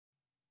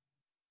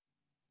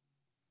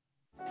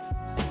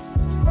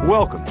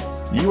Welcome.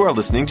 You are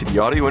listening to the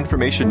Audio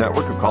Information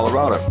Network of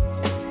Colorado.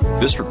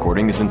 This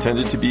recording is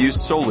intended to be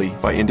used solely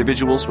by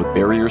individuals with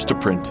barriers to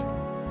print.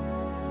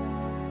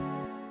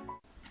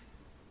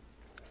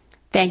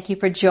 Thank you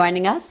for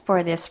joining us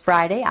for this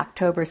Friday,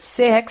 October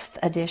 6th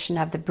edition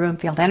of the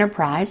Broomfield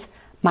Enterprise.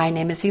 My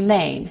name is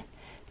Elaine.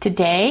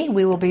 Today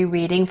we will be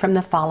reading from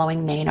the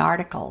following main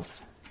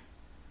articles.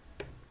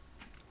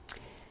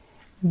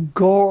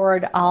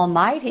 Gourd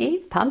Almighty,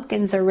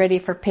 pumpkins are ready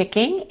for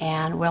picking,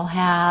 and we'll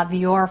have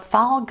your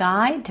fall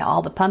guide to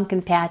all the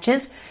pumpkin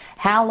patches,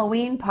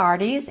 Halloween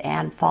parties,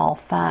 and fall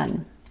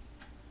fun.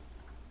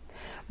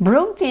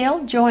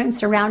 Broomfield joins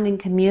surrounding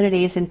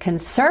communities in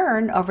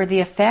concern over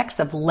the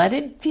effects of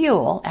leaded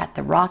fuel at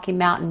the Rocky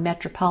Mountain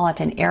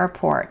Metropolitan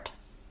Airport.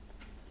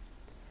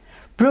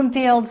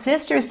 Broomfield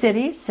sister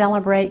cities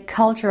celebrate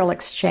cultural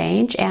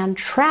exchange and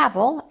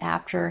travel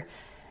after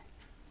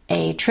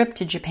a trip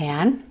to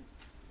Japan.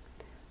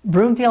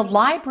 Broomfield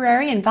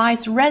Library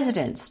invites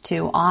residents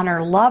to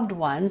honor loved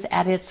ones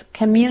at its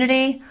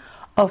community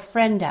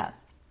ofrenda.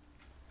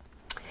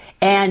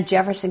 And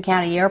Jefferson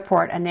County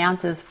Airport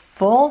announces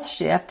full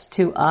shift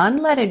to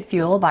unleaded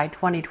fuel by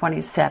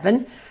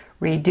 2027,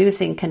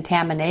 reducing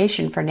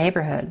contamination for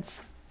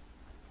neighborhoods.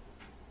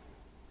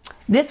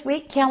 This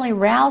week, Kelly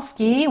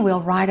Rowski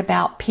will write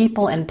about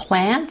people and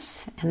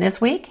plants. And this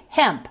week,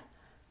 hemp,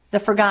 the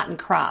forgotten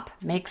crop,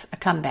 makes a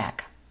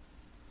comeback.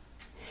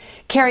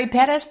 Carrie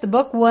Pettis, the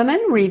book woman,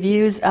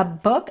 reviews a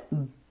book.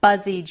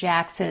 Buzzy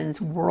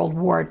Jackson's World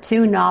War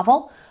II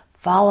novel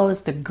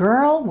follows the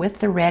girl with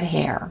the red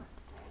hair.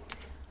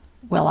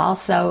 We'll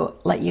also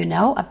let you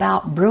know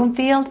about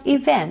Broomfield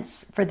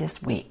events for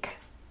this week.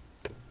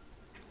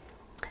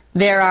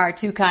 There are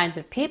two kinds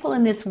of people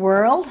in this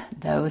world,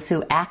 those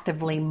who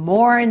actively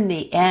mourn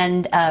the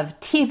end of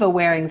Tiva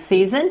wearing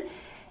season,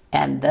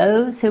 and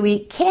those who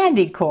eat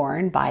candy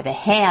corn by the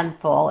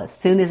handful as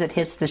soon as it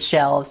hits the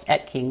shelves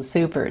at King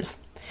Soopers.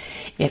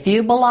 If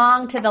you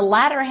belong to the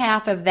latter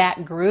half of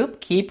that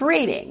group, keep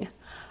reading.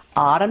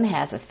 Autumn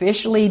has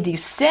officially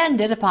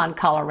descended upon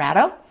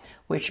Colorado,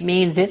 which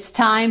means it's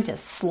time to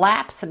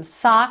slap some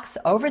socks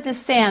over the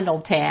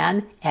sandal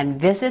tan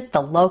and visit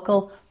the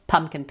local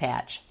pumpkin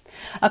patch.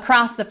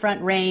 Across the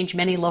Front Range,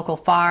 many local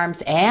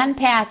farms and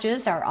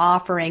patches are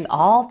offering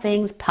all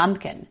things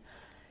pumpkin.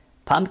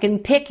 Pumpkin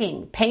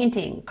picking,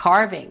 painting,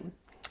 carving.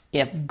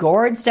 If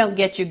gourds don't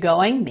get you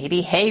going,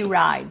 maybe hay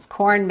rides,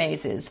 corn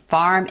mazes,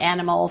 farm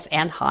animals,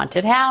 and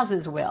haunted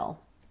houses will.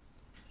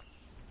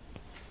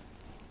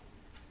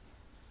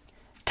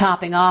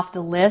 Topping off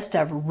the list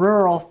of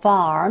rural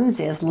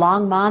farms is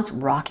Longmont's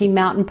Rocky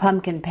Mountain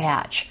Pumpkin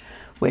Patch,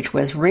 which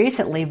was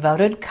recently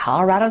voted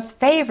Colorado's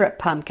favorite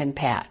pumpkin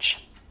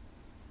patch.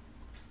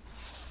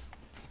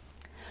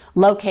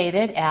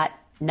 Located at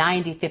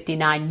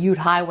 9059 Ute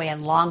Highway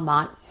in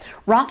Longmont,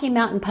 Rocky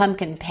Mountain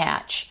Pumpkin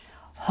Patch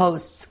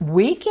hosts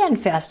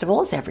weekend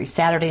festivals every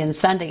Saturday and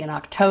Sunday in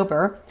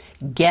October.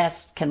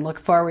 Guests can look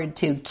forward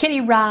to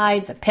kiddie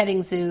rides, a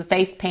petting zoo,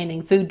 face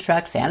painting, food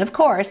trucks, and of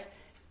course,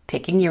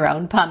 picking your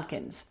own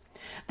pumpkins.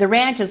 The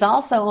ranch is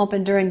also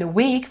open during the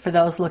week for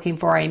those looking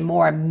for a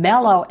more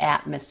mellow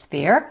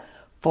atmosphere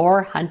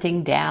for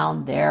hunting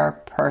down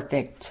their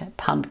perfect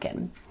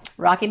pumpkin.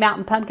 Rocky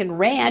Mountain Pumpkin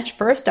Ranch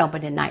first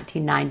opened in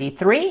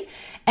 1993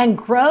 and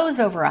grows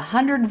over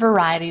 100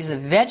 varieties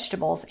of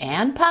vegetables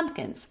and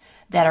pumpkins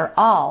that are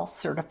all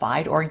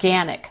certified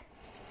organic.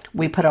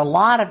 We put a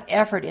lot of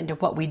effort into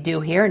what we do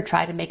here and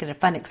try to make it a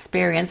fun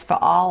experience for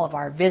all of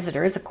our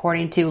visitors,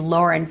 according to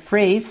Lauren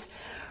Fries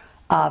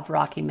of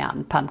Rocky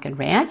Mountain Pumpkin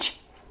Ranch.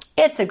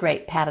 It's a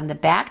great pat on the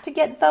back to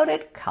get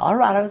voted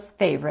Colorado's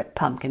favorite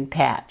pumpkin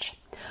patch.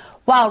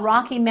 While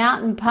Rocky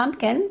Mountain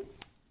Pumpkin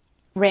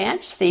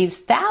Ranch sees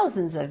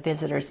thousands of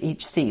visitors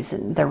each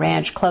season, the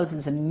ranch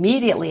closes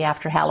immediately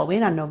after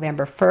Halloween on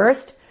November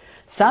 1st,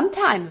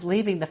 sometimes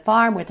leaving the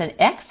farm with an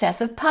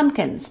excess of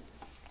pumpkins.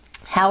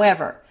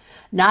 However,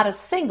 not a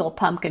single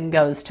pumpkin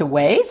goes to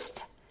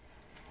waste.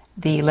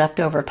 The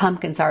leftover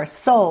pumpkins are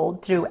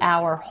sold through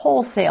our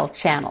wholesale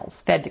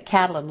channels, fed to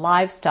cattle and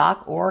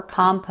livestock, or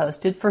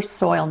composted for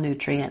soil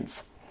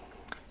nutrients.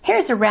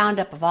 Here's a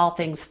roundup of all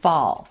things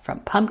fall, from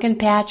pumpkin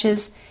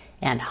patches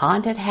and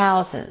haunted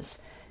houses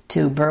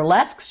to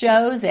burlesque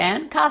shows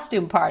and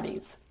costume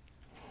parties.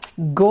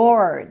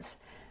 Gourds,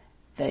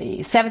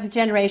 the seventh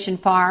generation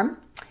farm.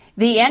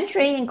 The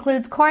entry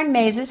includes corn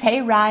mazes,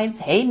 hay rides,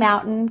 hay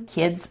mountain,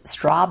 kids'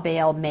 straw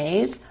bale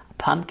maze, a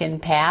pumpkin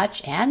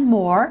patch, and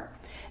more.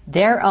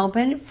 They're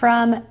open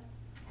from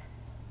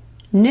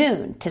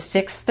noon to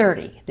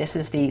 6:30. This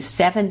is the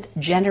seventh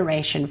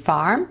generation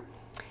farm.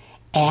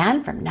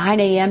 And from 9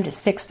 a.m. to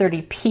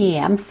 6:30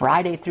 p.m.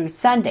 Friday through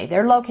Sunday.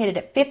 They're located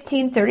at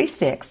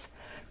 1536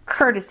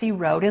 Courtesy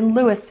Road in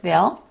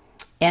Louisville.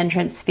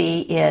 Entrance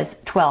fee is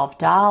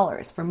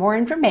 $12. For more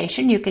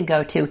information, you can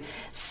go to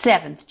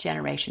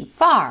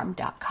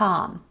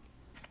seventhgenerationfarm.com.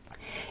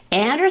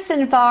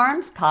 Anderson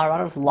Farms,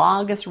 Colorado's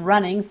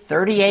longest-running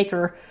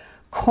 30-acre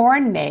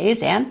corn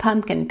maze and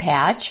pumpkin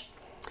patch,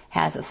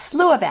 has a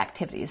slew of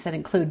activities that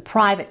include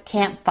private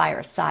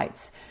campfire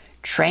sites,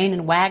 train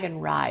and wagon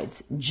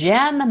rides,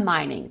 gem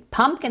mining,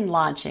 pumpkin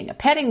launching, a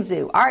petting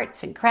zoo,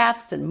 arts and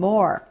crafts, and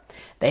more.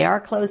 They are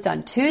closed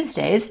on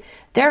Tuesdays.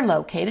 They're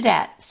located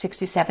at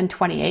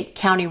 6728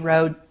 County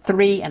Road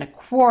 3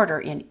 1/4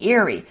 in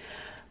Erie.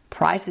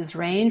 Prices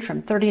range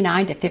from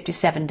 $39 to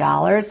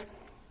 $57.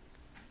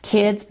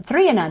 Kids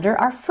 3 and under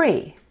are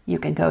free. You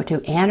can go to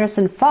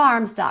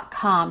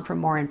andersonfarms.com for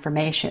more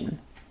information.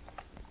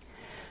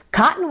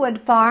 Cottonwood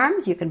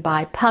Farms, you can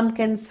buy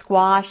pumpkins,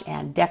 squash,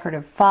 and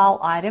decorative fall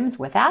items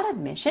without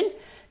admission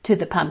to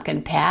the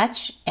pumpkin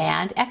patch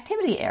and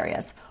activity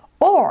areas.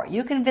 Or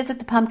you can visit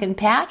the pumpkin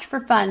patch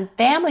for fun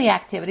family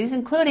activities,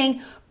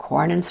 including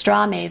corn and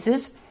straw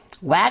mazes.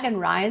 Wagon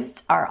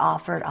rides are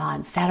offered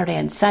on Saturday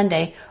and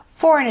Sunday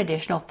for an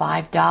additional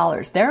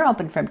 $5. They're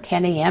open from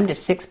 10 a.m. to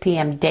 6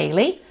 p.m.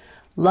 daily,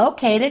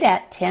 located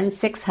at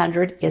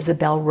 10600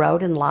 Isabel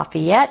Road in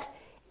Lafayette.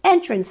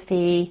 Entrance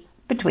fee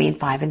between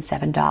 $5 and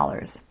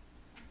 $7.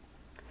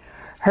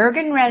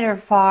 Hergenrenner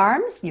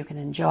Farms, you can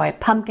enjoy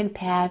pumpkin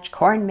patch,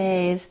 corn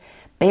maze,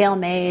 bale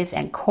maze,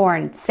 and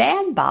corn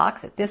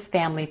sandbox at this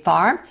family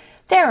farm.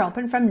 They're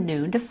open from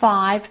noon to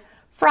 5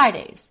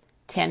 Fridays,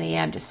 10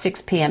 a.m. to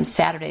 6 p.m.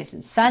 Saturdays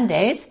and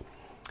Sundays.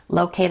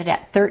 Located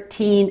at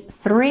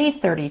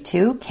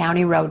 13332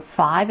 County Road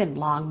 5 in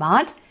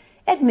Longmont.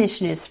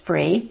 Admission is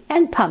free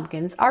and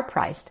pumpkins are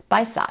priced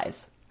by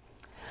size.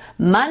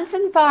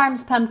 Munson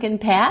Farms Pumpkin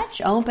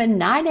Patch, open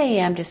 9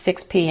 a.m. to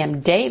 6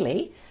 p.m.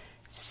 daily,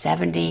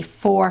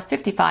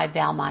 7455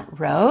 Valmont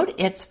Road.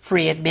 It's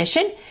free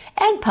admission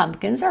and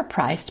pumpkins are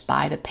priced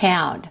by the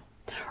pound.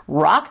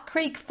 Rock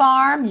Creek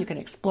Farm, you can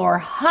explore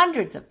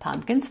hundreds of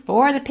pumpkins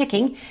for the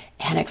picking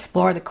and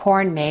explore the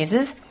corn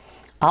mazes.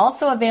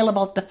 Also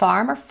available at the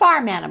farm are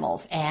farm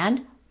animals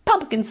and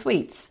pumpkin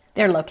sweets.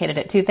 They're located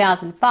at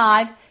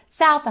 2005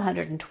 South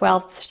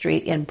 112th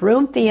Street in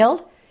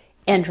Broomfield.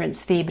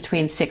 Entrance fee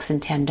between $6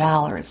 and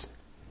 $10.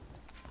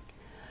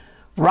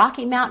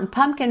 Rocky Mountain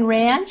Pumpkin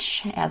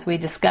Ranch, as we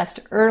discussed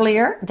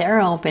earlier,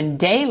 they're open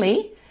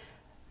daily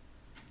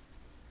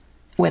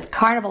with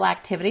carnival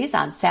activities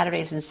on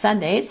Saturdays and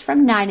Sundays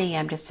from 9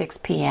 a.m. to 6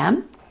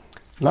 p.m.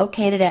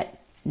 Located at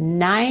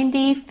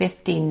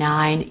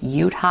 9059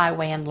 Ute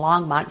Highway in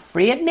Longmont.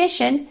 Free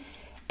admission,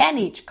 and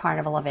each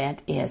carnival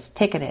event is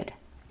ticketed.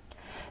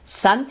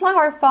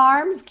 Sunflower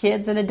Farms,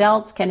 kids and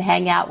adults can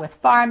hang out with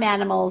farm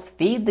animals,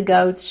 feed the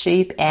goats,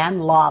 sheep,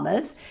 and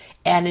llamas,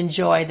 and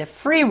enjoy the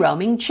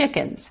free-roaming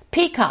chickens,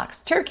 peacocks,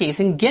 turkeys,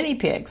 and guinea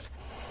pigs.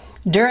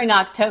 During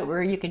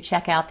October, you can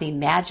check out the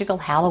magical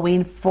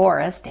Halloween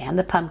forest and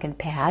the pumpkin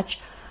patch,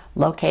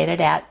 located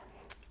at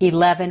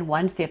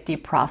 11150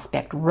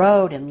 Prospect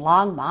Road in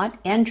Longmont.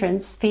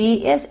 Entrance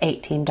fee is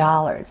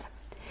 $18.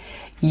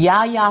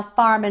 Yaya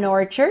Farm and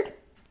Orchard.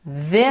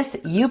 This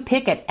You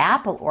Pick It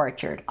Apple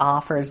Orchard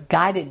offers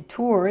guided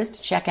tours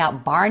to check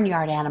out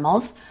barnyard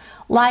animals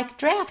like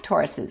draft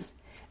horses,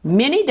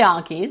 mini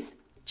donkeys,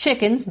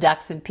 chickens,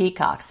 ducks, and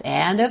peacocks,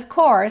 and of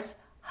course,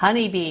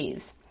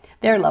 honeybees.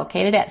 They're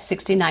located at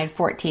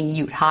 6914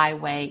 Ute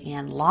Highway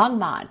in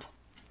Longmont.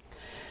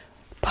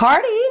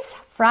 Parties,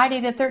 Friday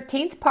the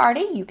 13th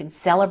party. You can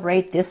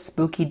celebrate this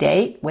spooky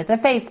date with a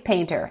face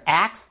painter,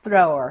 axe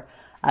thrower,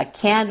 a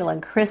candle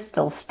and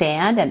crystal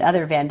stand, and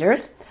other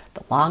vendors.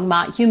 The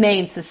Longmont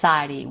Humane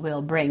Society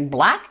will bring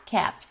black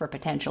cats for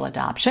potential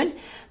adoption.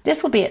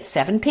 This will be at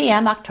 7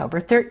 p.m. October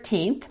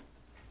 13th.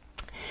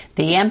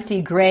 The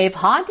Empty Grave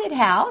Haunted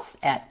House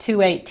at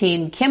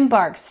 218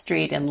 Kimbark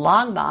Street in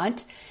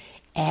Longmont,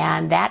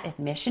 and that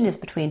admission is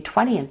between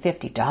 $20 and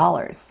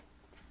 $50.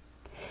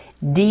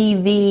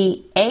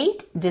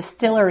 DV8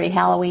 Distillery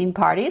Halloween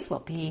parties will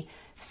be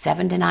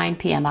 7 to 9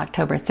 p.m.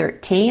 October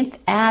 13th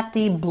at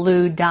the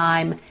Blue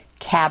Dime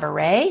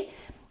Cabaret,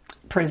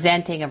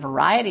 presenting a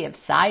variety of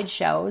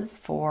sideshows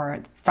for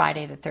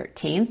Friday the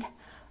 13th.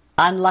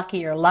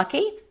 Unlucky or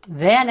Lucky.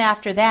 Then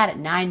after that at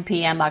 9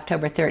 p.m.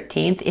 October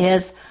 13th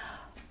is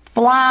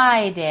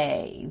Fly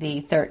Day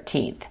the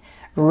 13th.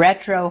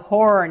 Retro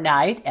Horror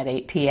Night at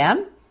 8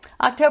 p.m.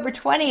 October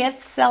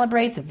 20th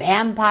celebrates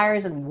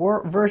vampires and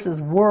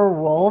versus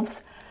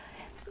werewolves.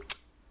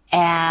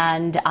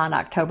 And on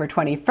October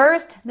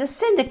 21st, the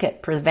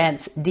Syndicate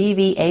presents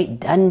DV8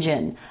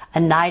 Dungeon, a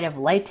night of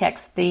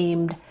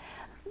latex-themed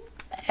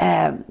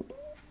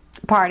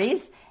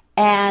parties.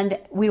 And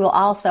we will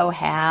also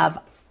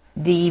have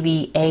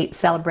DV8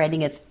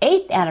 celebrating its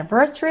 8th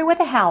anniversary with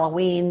a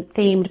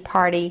Halloween-themed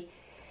party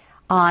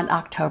on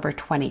October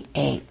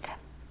 28th.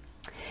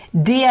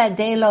 Dia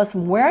de los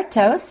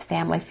Muertos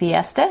Family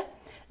Fiesta.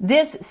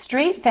 This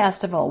street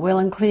festival will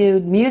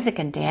include music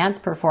and dance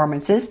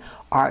performances,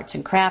 arts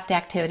and craft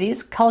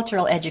activities,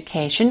 cultural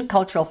education,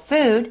 cultural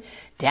food,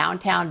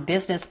 downtown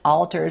business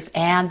altars,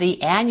 and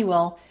the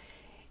annual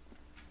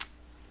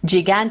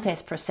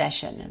Gigantes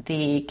Procession,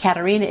 the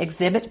Catarina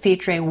exhibit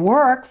featuring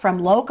work from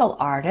local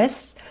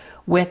artists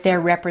with their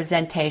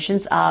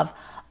representations of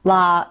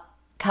La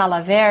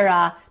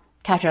Calavera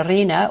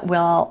Catarina,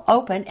 will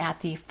open at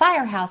the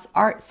Firehouse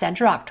Art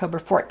Center October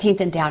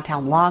 14th in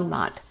downtown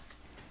Longmont.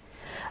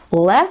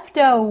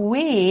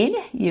 Lefto-ween.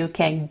 You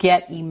can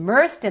get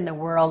immersed in the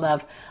world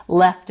of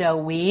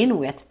Lefto-ween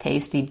with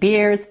tasty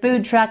beers,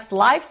 food trucks,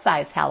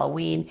 life-size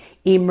Halloween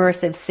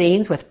immersive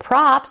scenes with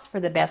props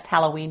for the best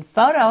Halloween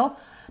photo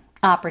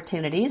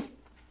opportunities,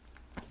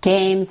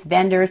 games,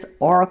 vendors,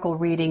 oracle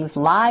readings,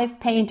 live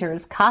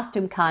painters,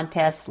 costume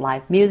contests,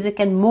 live music,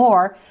 and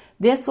more.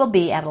 This will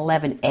be at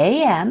 11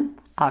 a.m.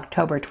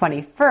 October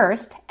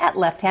 21st at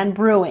Left Hand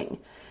Brewing,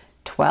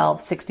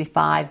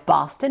 1265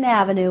 Boston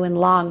Avenue in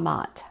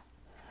Longmont.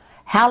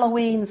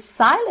 Halloween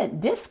Silent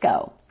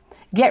Disco.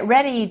 Get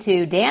ready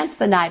to dance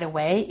the night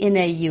away in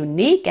a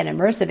unique and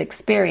immersive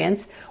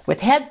experience with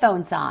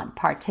headphones on.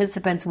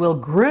 Participants will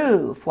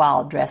groove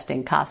while dressed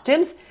in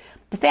costumes.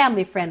 The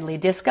family-friendly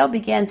disco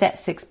begins at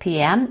 6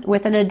 p.m.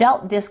 with an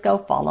adult disco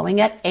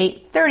following at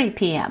 8:30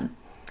 p.m.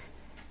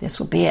 This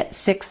will be at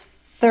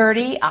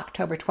 6:30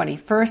 October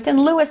 21st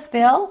in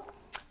Louisville,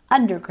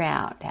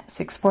 underground at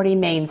 640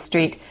 Main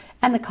Street,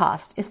 and the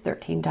cost is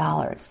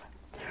 $13.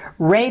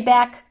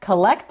 Rayback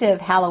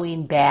Collective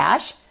Halloween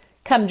Bash.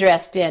 Come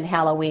dressed in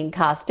Halloween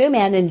costume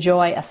and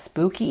enjoy a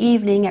spooky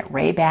evening at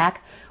Rayback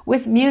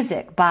with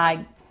music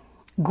by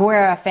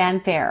Guerra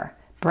Fanfare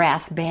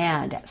Brass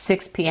Band at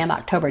 6 p.m.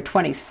 October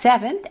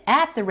 27th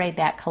at the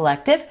Rayback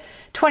Collective,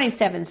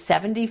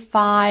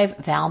 2775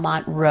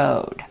 Valmont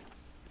Road.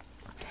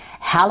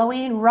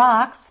 Halloween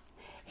Rocks,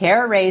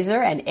 Hair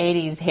Raiser and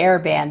 80s hair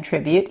band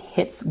tribute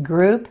hits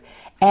group,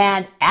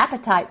 and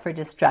Appetite for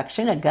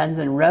Destruction, a Guns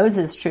N'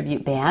 Roses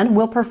tribute band,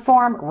 will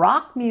perform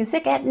rock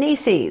music at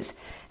Nieces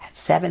at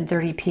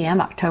 7:30 p.m.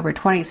 October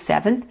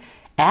 27th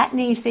at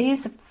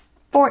Nieces,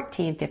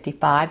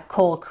 1455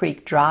 Coal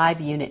Creek Drive,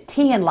 Unit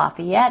T in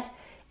Lafayette.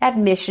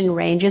 Admission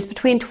ranges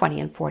between $20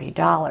 and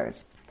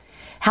 $40.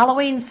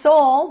 Halloween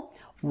Soul,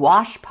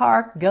 Wash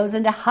Park goes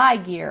into high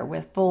gear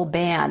with full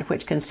band,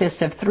 which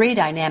consists of 3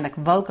 dynamic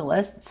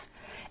vocalists,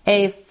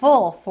 a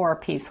full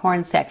 4-piece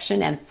horn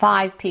section, and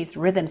 5-piece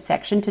rhythm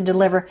section to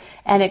deliver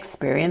an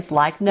experience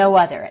like no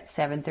other at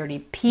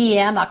 7:30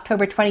 p.m.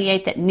 October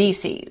 28th at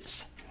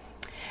Nieces.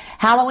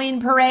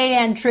 Halloween Parade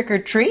and Trick or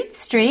Treat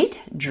Street.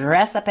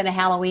 Dress up in a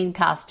Halloween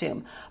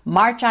costume.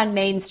 March on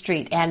Main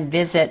Street and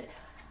visit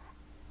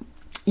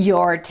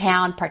your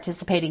town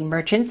participating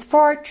merchants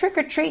for Trick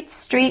or Treat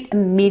Street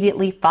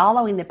immediately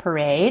following the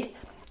parade.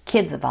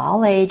 Kids of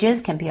all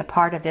ages can be a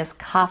part of this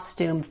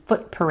costume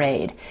foot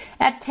parade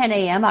at 10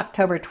 a.m.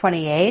 October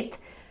 28th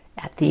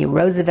at the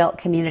Roosevelt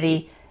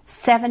Community,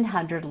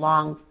 700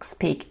 Longs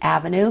Peak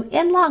Avenue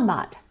in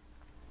Longmont.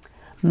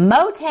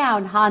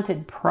 Motown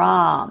Haunted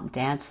Prom.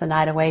 Dance the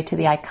night away to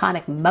the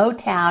iconic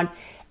Motown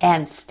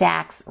and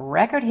Stax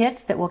record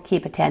hits that will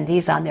keep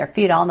attendees on their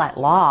feet all night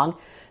long.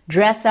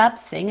 Dress up,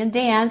 sing, and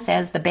dance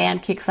as the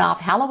band kicks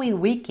off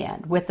Halloween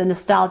weekend with the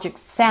nostalgic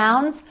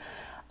sounds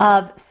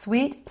of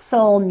sweet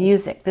soul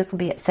music. This will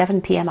be at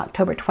 7 p.m.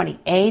 October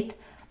 28th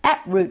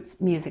at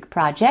Roots Music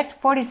Project,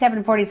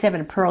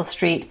 4747 Pearl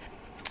Street,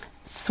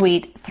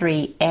 Suite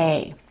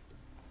 3A.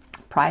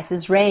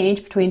 Prices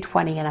range between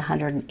 $20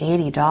 and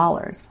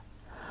 $180.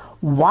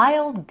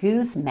 Wild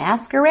Goose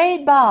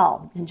Masquerade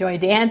Ball. Enjoy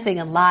dancing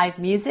and live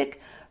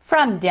music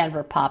from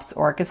Denver Pops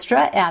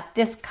Orchestra at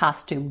this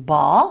costume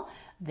ball.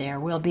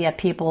 There will be a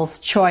People's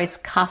Choice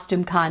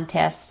costume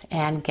contest,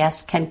 and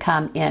guests can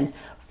come in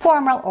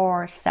formal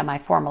or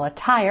semi-formal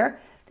attire.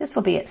 This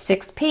will be at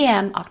 6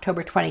 p.m.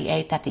 October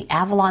 28th at the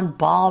Avalon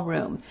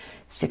Ballroom,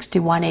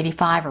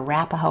 6185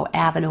 Arapahoe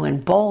Avenue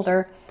in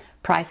Boulder.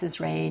 Prices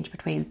range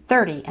between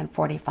 $30 and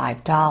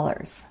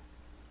 $45.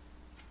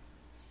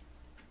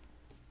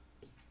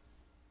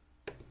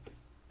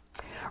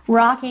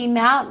 Rocky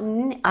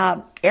Mountain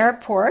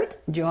Airport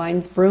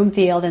joins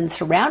Broomfield and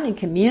surrounding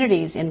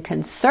communities in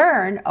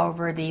concern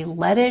over the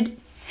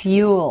leaded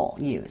fuel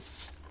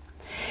use.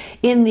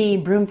 In the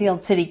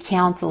Broomfield City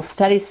Council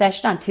study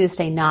session on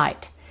Tuesday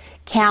night,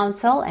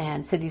 Council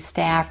and city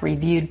staff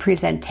reviewed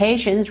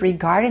presentations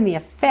regarding the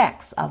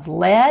effects of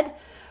lead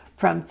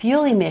from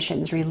fuel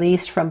emissions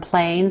released from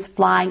planes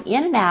flying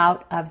in and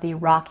out of the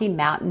Rocky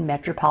Mountain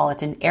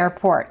Metropolitan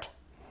Airport,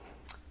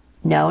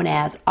 known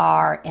as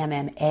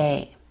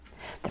RMMA.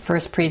 The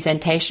first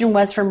presentation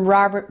was from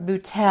Robert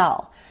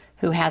Boutel,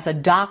 who has a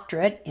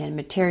doctorate in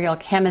material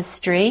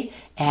chemistry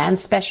and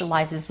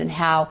specializes in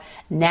how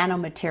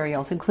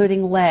nanomaterials,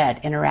 including lead,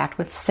 interact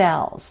with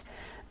cells.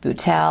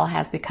 Boutel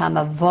has become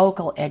a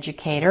vocal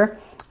educator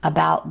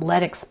about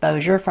lead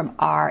exposure from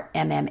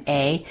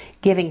RMMA,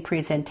 giving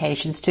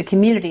presentations to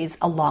communities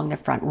along the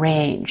Front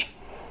Range.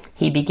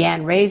 He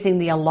began raising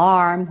the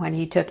alarm when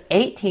he took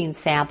 18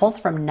 samples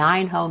from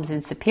 9 homes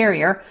in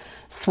Superior,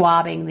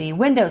 swabbing the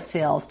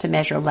windowsills to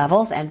measure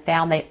levels, and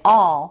found they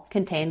all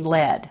contained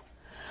lead.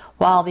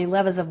 While the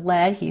levels of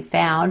lead he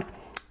found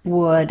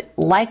would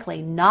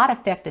likely not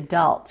affect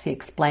adults, he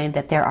explained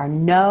that there are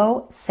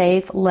no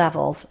safe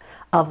levels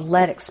of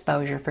lead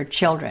exposure for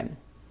children.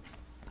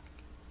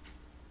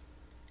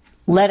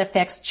 Lead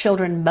affects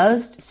children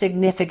most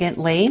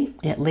significantly.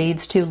 It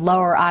leads to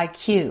lower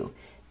IQ,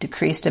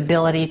 decreased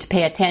ability to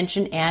pay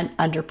attention, and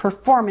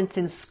underperformance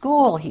in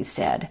school, he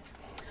said.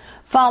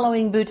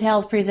 Following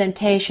Boutel's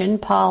presentation,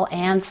 Paul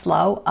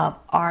Anslow of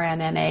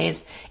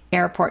RMMA's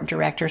airport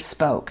director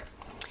spoke.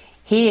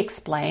 He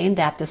explained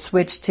that the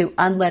switch to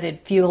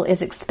unleaded fuel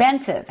is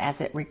expensive as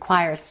it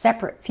requires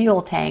separate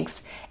fuel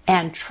tanks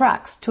and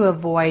trucks to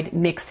avoid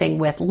mixing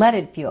with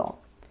leaded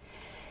fuel.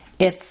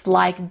 It's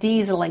like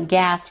diesel and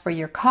gas for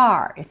your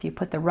car. If you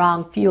put the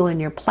wrong fuel in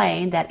your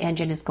plane, that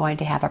engine is going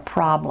to have a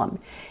problem,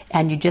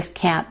 and you just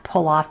can't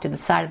pull off to the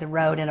side of the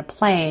road in a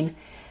plane.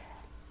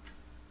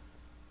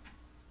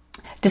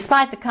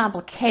 Despite the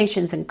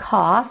complications and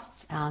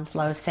costs,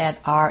 Anslow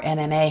said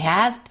RMMA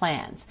has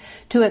plans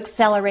to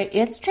accelerate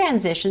its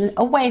transition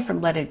away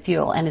from leaded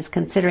fuel and is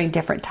considering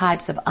different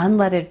types of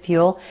unleaded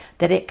fuel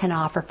that it can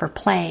offer for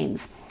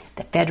planes.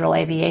 The Federal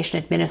Aviation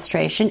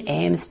Administration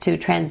aims to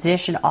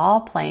transition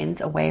all planes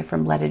away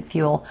from leaded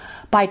fuel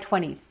by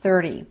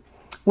 2030,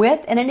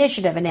 with an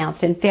initiative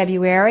announced in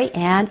February,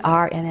 and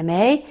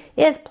RMMA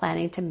is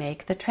planning to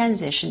make the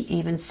transition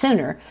even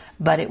sooner,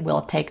 but it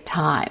will take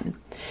time.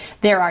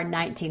 There are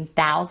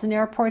 19,000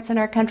 airports in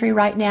our country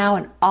right now,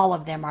 and all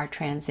of them are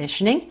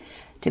transitioning.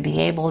 To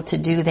be able to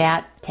do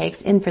that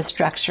takes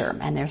infrastructure,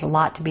 and there's a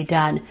lot to be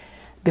done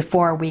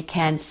before we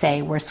can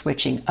say we're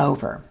switching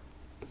over.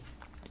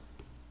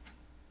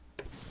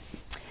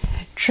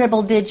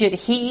 Triple-digit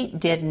heat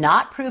did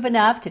not prove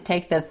enough to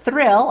take the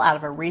thrill out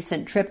of a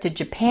recent trip to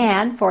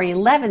Japan for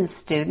 11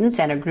 students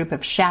and a group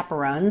of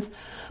chaperones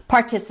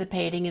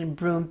participating in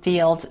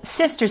Broomfield's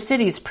Sister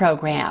Cities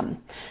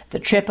program. The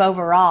trip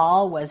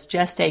overall was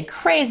just a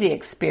crazy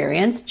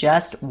experience,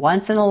 just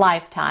once in a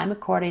lifetime,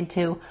 according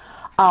to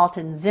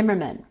Alton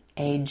Zimmerman,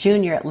 a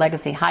junior at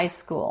Legacy High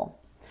School.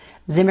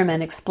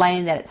 Zimmerman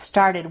explained that it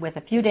started with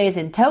a few days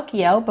in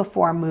Tokyo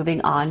before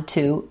moving on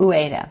to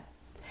Ueda.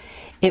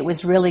 It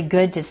was really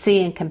good to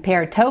see and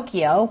compare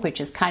Tokyo,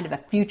 which is kind of a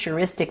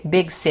futuristic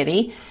big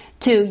city,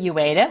 to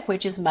Ueda,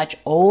 which is much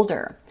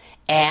older,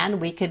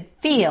 and we could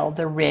feel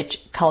the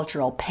rich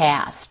cultural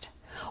past.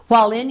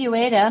 While in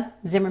Ueda,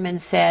 Zimmerman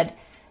said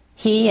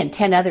he and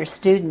 10 other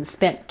students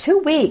spent 2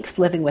 weeks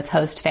living with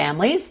host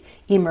families,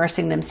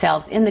 immersing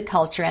themselves in the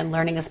culture and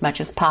learning as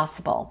much as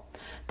possible.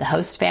 The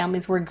host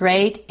families were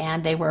great,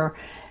 and they were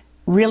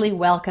really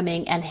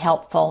welcoming and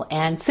helpful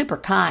and super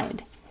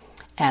kind.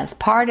 As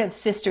part of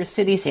Sister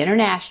Cities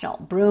International,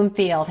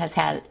 Broomfield has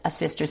had a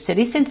sister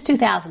city since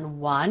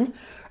 2001.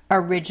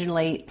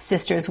 Originally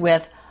sisters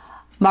with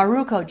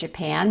Maruko,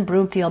 Japan,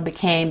 Broomfield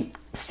became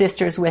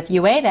sisters with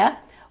Ueda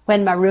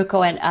when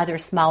Maruko and other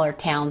smaller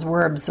towns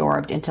were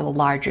absorbed into the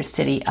larger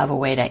city of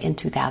Ueda in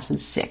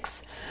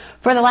 2006.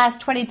 For the last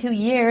 22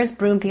 years,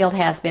 Broomfield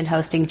has been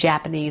hosting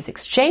Japanese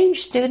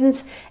exchange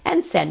students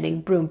and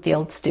sending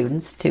Broomfield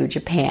students to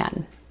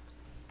Japan.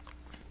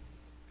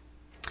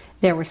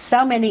 There were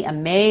so many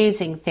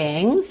amazing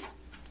things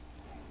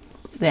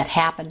that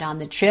happened on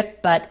the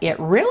trip, but it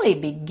really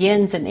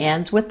begins and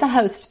ends with the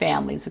host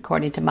families,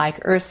 according to Mike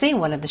Ursey,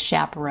 one of the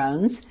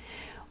chaperones.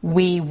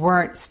 We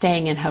weren't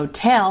staying in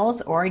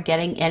hotels or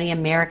getting any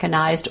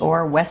Americanized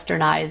or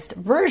Westernized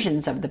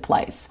versions of the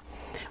place.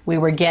 We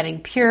were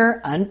getting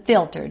pure,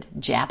 unfiltered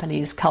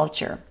Japanese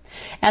culture.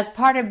 As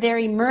part of their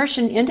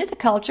immersion into the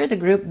culture, the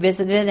group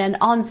visited an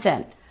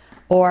onsen,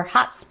 or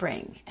hot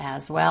spring,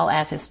 as well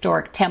as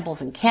historic temples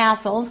and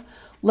castles,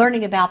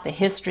 learning about the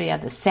history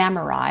of the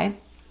samurai.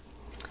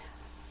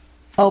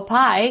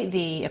 OPI,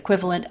 the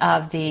equivalent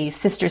of the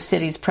Sister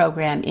Cities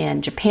program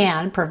in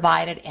Japan,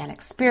 provided an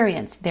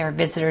experience their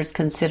visitors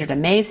considered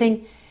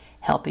amazing,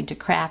 helping to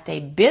craft a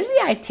busy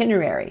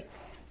itinerary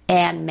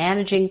and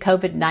managing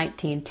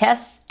COVID-19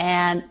 tests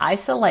and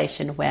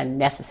isolation when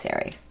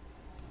necessary.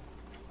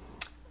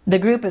 The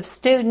group of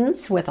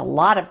students, with a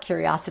lot of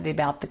curiosity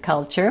about the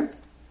culture,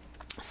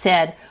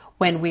 said,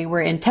 when we were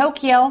in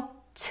Tokyo,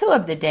 2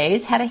 of the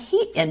days had a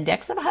heat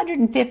index of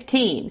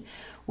 115.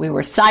 We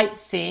were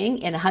sightseeing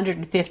in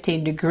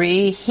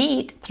 115-degree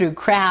heat through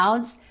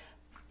crowds,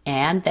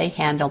 and they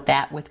handled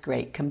that with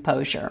great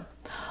composure.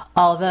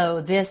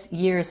 Although this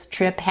year's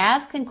trip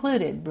has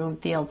concluded,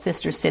 Broomfield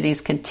Sister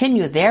Cities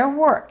continue their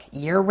work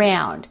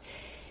year-round,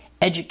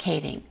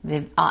 educating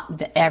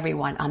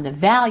everyone on the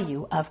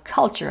value of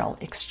cultural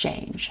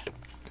exchange.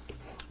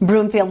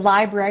 Broomfield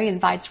Library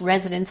invites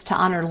residents to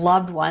honor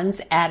loved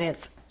ones at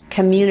its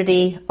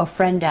community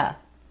ofrenda.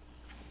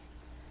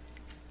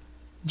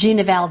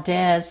 Gina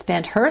Valdez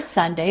spent her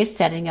Sunday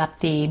setting up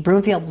the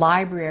Broomfield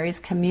Library's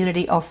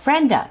community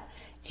ofrenda,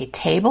 a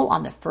table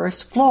on the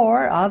first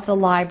floor of the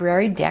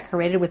library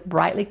decorated with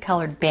brightly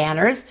colored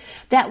banners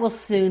that will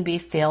soon be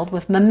filled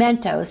with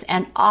mementos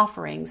and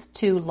offerings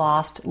to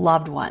lost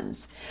loved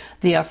ones.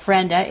 The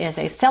ofrenda is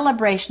a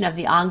celebration of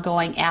the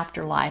ongoing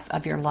afterlife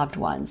of your loved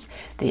ones.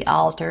 The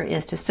altar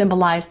is to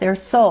symbolize their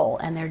soul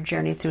and their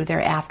journey through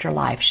their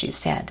afterlife, she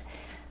said.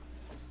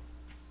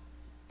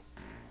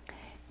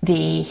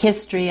 The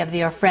history of the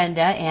ofrenda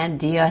and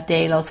Dia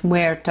de los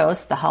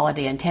Muertos, the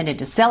holiday intended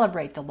to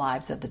celebrate the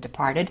lives of the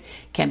departed,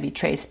 can be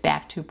traced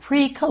back to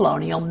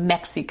pre-colonial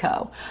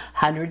Mexico.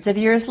 Hundreds of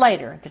years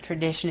later, the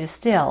tradition is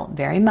still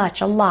very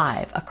much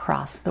alive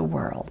across the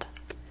world.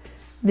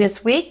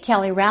 This week,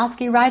 Kelly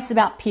Rowski writes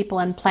about people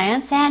and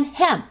plants and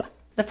hemp,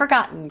 the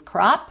forgotten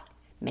crop,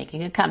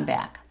 making a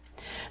comeback.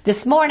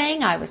 This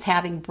morning, I was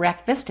having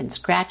breakfast and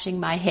scratching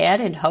my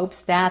head in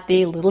hopes that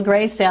the little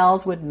gray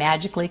cells would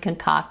magically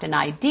concoct an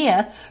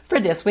idea for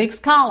this week's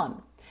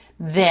column.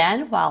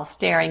 Then, while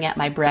staring at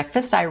my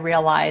breakfast, I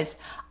realized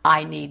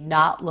I need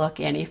not look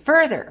any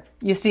further.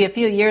 You see, a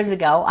few years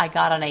ago, I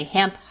got on a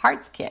hemp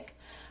hearts kick.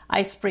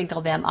 I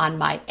sprinkle them on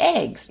my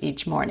eggs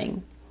each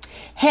morning.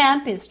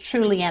 Hemp is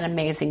truly an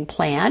amazing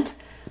plant.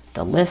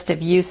 The list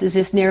of uses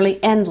is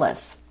nearly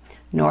endless.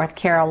 North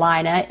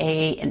Carolina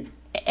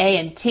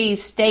A&T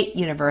State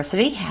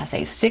University has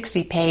a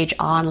 60-page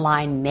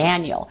online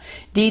manual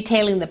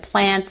detailing the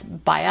plant's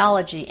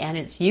biology and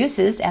its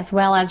uses, as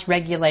well as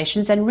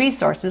regulations and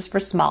resources for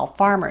small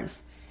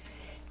farmers.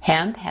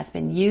 Hemp has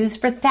been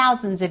used for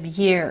thousands of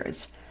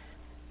years.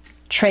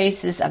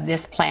 Traces of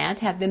this plant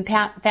have been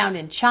found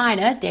in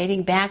China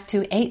dating back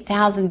to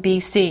 8000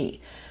 BC.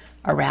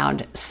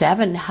 Around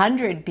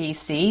 700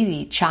 BC,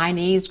 the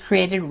Chinese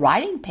created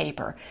writing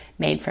paper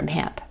made from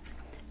hemp.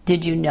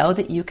 Did you know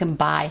that you can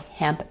buy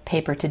hemp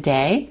paper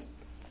today?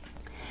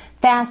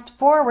 Fast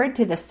forward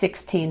to the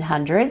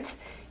 1600s,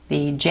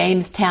 the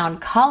Jamestown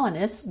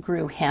colonists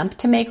grew hemp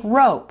to make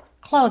rope,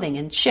 clothing,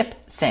 and ship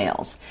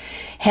sails.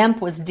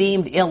 Hemp was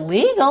deemed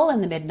illegal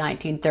in the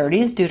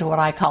mid-1930s due to what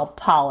I call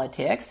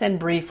politics and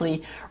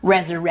briefly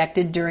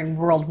resurrected during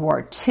World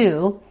War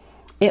II.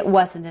 It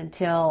wasn't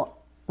until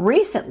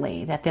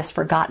recently that this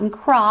forgotten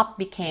crop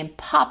became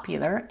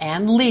popular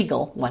and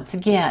legal once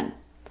again.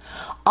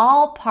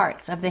 All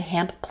parts of the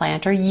hemp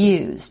plant are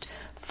used.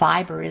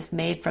 Fiber is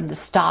made from the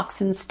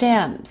stalks and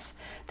stems.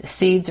 The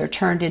seeds are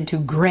turned into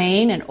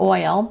grain and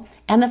oil,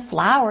 and the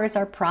flowers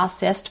are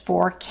processed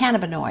for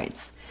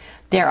cannabinoids.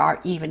 There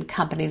are even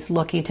companies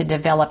looking to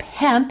develop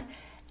hemp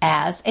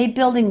as a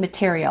building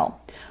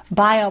material,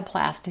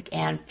 bioplastic,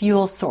 and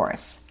fuel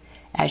source.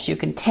 As you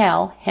can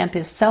tell, hemp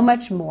is so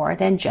much more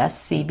than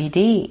just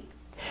CBD.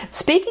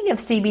 Speaking of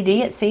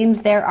CBD, it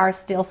seems there are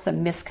still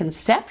some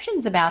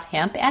misconceptions about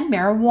hemp and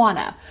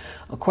marijuana.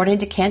 According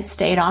to Kent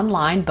State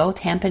Online, both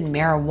hemp and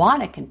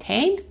marijuana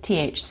contain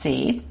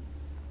THC.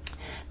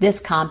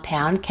 This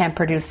compound can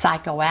produce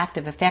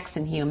psychoactive effects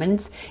in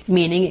humans,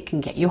 meaning it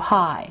can get you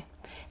high.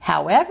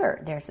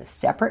 However, there's a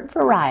separate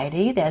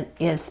variety that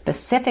is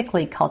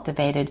specifically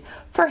cultivated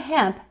for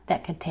hemp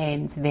that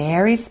contains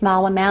very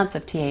small amounts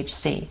of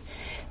THC.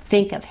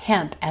 Think of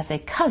hemp as a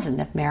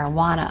cousin of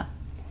marijuana.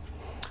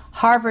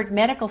 Harvard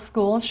Medical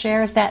School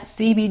shares that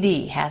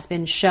CBD has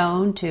been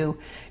shown to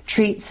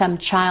treat some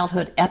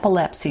childhood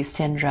epilepsy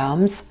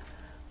syndromes.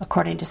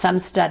 According to some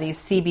studies,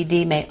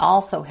 CBD may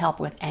also help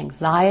with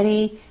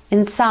anxiety,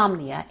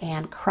 insomnia,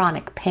 and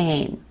chronic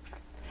pain.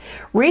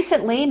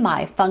 Recently,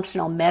 my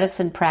functional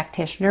medicine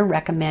practitioner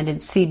recommended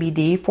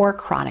CBD for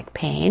chronic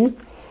pain.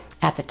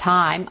 At the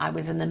time, I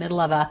was in the middle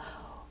of a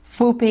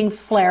whooping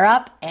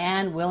flare-up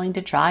and willing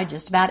to try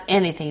just about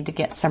anything to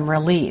get some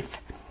relief.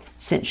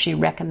 Since she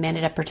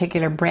recommended a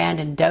particular brand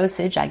and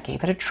dosage, I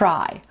gave it a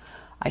try.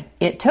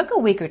 It took a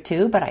week or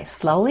two, but I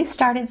slowly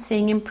started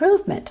seeing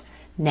improvement.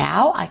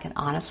 Now I can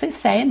honestly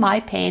say my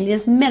pain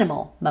is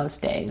minimal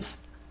most days.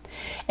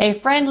 A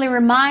friendly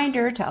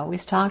reminder to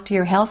always talk to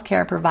your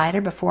healthcare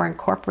provider before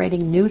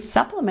incorporating new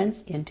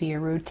supplements into your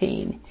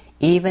routine,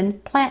 even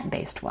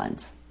plant-based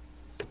ones.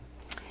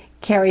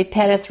 Carrie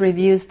Pettis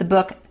reviews the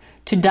book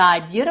To Die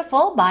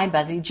Beautiful by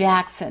Buzzy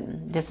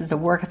Jackson. This is a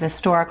work of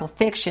historical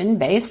fiction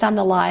based on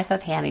the life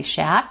of Hannie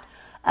Schaft,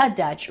 a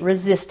Dutch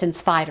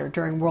resistance fighter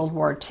during World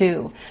War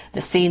II. The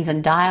scenes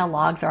and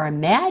dialogues are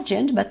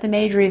imagined, but the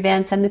major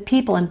events and the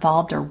people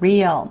involved are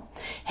real.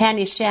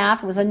 Hannie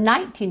Schaft was a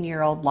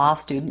 19-year-old law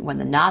student when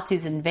the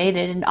Nazis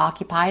invaded and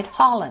occupied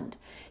Holland.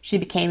 She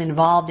became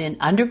involved in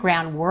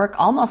underground work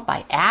almost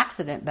by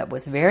accident, but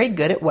was very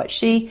good at what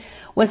she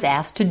was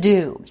asked to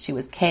do. She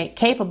was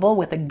capable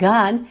with a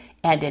gun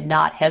and did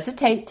not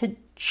hesitate to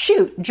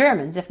shoot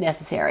Germans if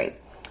necessary.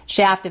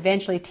 Schaft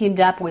eventually teamed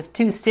up with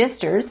two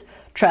sisters,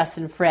 Truss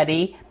and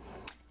Freddie,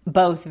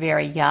 both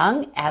very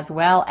young, as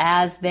well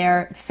as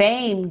their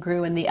fame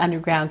grew in the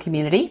underground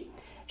community.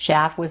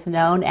 Schaft was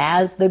known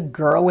as the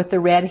girl with the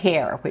red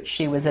hair, which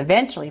she was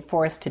eventually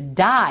forced to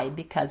dye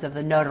because of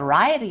the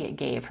notoriety it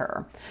gave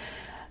her.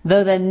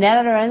 Though the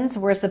Netherlands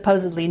were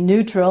supposedly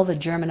neutral, the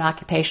German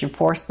occupation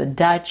forced the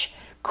Dutch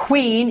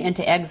Queen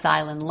into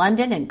exile in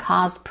London and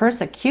caused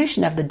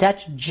persecution of the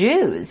Dutch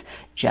Jews,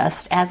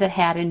 just as it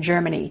had in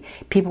Germany.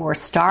 People were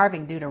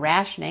starving due to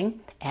rationing,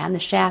 and the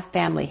Schaft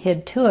family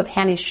hid two of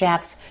Hannie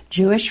Schaft's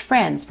Jewish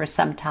friends for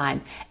some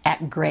time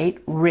at great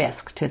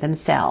risk to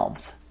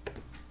themselves.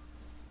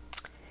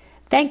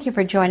 Thank you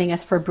for joining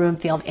us for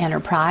Broomfield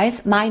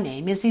Enterprise. My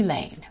name is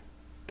Elaine.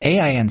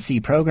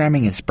 AINC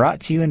programming is brought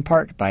to you in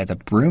part by the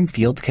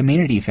Broomfield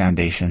Community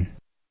Foundation,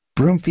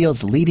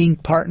 Broomfield's leading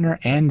partner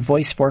and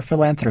voice for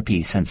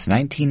philanthropy since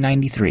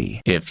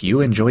 1993. If you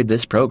enjoyed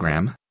this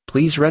program,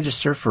 please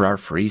register for our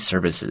free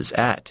services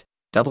at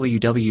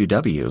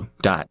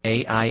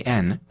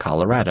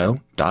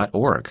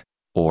www.aincolorado.org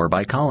or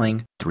by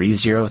calling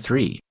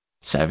 303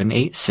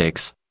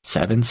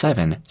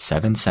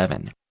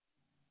 786-7777.